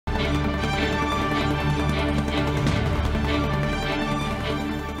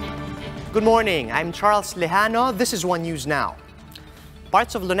Good morning, I'm Charles Lejano. This is One News Now.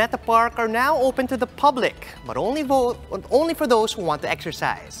 Parts of Luneta Park are now open to the public, but only for those who want to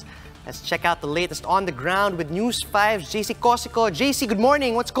exercise. Let's check out the latest on the ground with News 5's JC Cosico. JC, good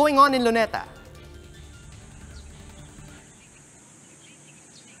morning. What's going on in Luneta?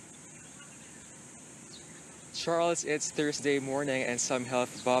 Charles, it's Thursday morning and some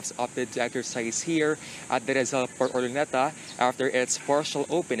health buffs opted to exercise here at the Rizal Port or Luneta after its partial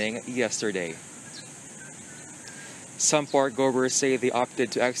opening yesterday. Some park-goers say they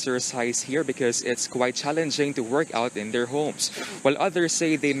opted to exercise here because it's quite challenging to work out in their homes, while others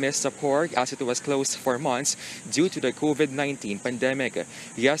say they missed the park as it was closed for months due to the COVID-19 pandemic.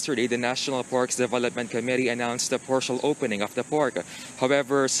 Yesterday, the National Parks Development Committee announced the partial opening of the park.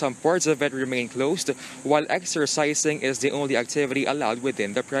 However, some parts of it remain closed, while exercising is the only activity allowed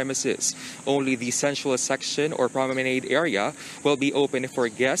within the premises. Only the central section or promenade area will be open for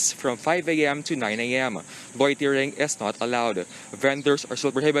guests from 5 a.m. to 9 a.m. Loitering is not allowed. Vendors are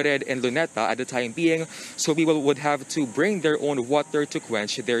still prohibited in Luneta at the time being, so people would have to bring their own water to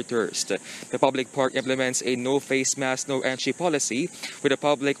quench their thirst. The public park implements a no face mask, no entry policy, with the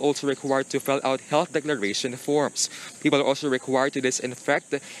public also required to fill out health declaration forms. People are also required to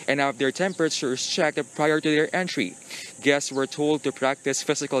disinfect and have their temperatures checked prior to their entry. Guests were told to practice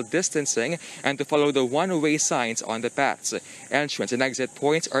physical distancing and to follow the one-way signs on the paths. Entrance and exit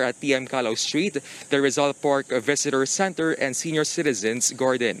points are at PM Calao Street, the Rizal Park Visitor Center, and Senior Citizens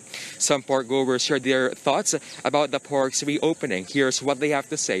Garden. Some park-goers shared their thoughts about the park's reopening. Here's what they have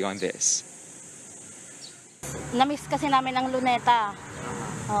to say on this. Namiss kasi namin ang Luneta.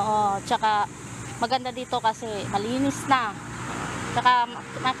 Oo, tsaka maganda dito kasi malinis na. Tsaka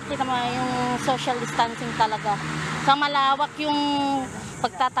makikita mo yung social distancing talaga. Sa malawak yung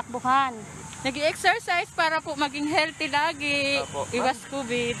pagtatakbuhan. Nag-exercise para po maging healthy lagi. Iwas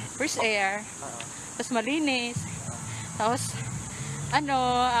COVID, fresh air. Tapos malinis. Tapos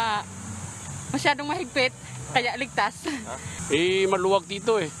masyadong mahigpit, kaya ligtas. Maluwag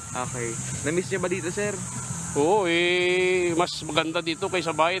dito eh. Okay. Na-miss niyo ba dito, sir? Oo, mas maganda dito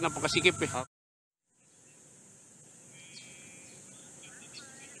kaysa bayan, napakasikip eh.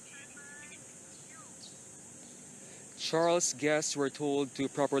 Charles, guests were told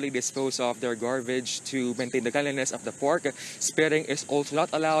to properly dispose of their garbage to maintain the cleanliness of the park. Spitting is also not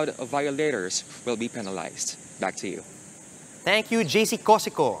allowed. Violators will be penalized. Back to you. Thank you, JC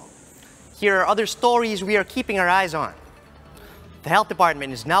Cosico. Here are other stories we are keeping our eyes on. The health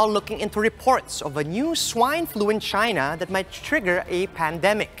department is now looking into reports of a new swine flu in China that might trigger a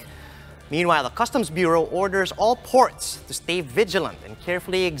pandemic. Meanwhile, the Customs Bureau orders all ports to stay vigilant and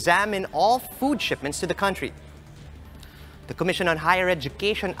carefully examine all food shipments to the country. The Commission on Higher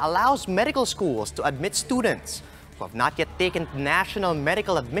Education allows medical schools to admit students who have not yet taken the National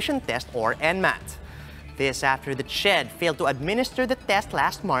Medical Admission Test, or NMAT. This after the CHED failed to administer the test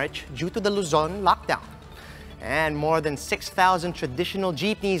last March due to the Luzon lockdown. And more than 6,000 traditional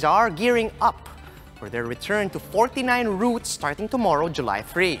jeepneys are gearing up for their return to 49 routes starting tomorrow, July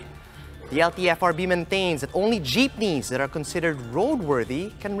 3. The LTFRB maintains that only jeepneys that are considered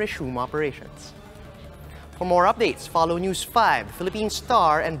roadworthy can resume operations. For more updates, follow News 5, the Philippine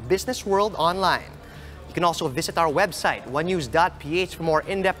Star, and Business World online. You can also visit our website, onenews.ph, for more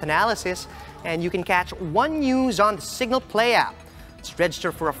in-depth analysis, and you can catch One News on the Signal Play app. Just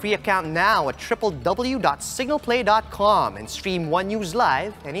register for a free account now at www.signalplay.com and stream One News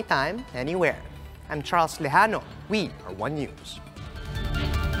live anytime, anywhere. I'm Charles Lejano. We are One News.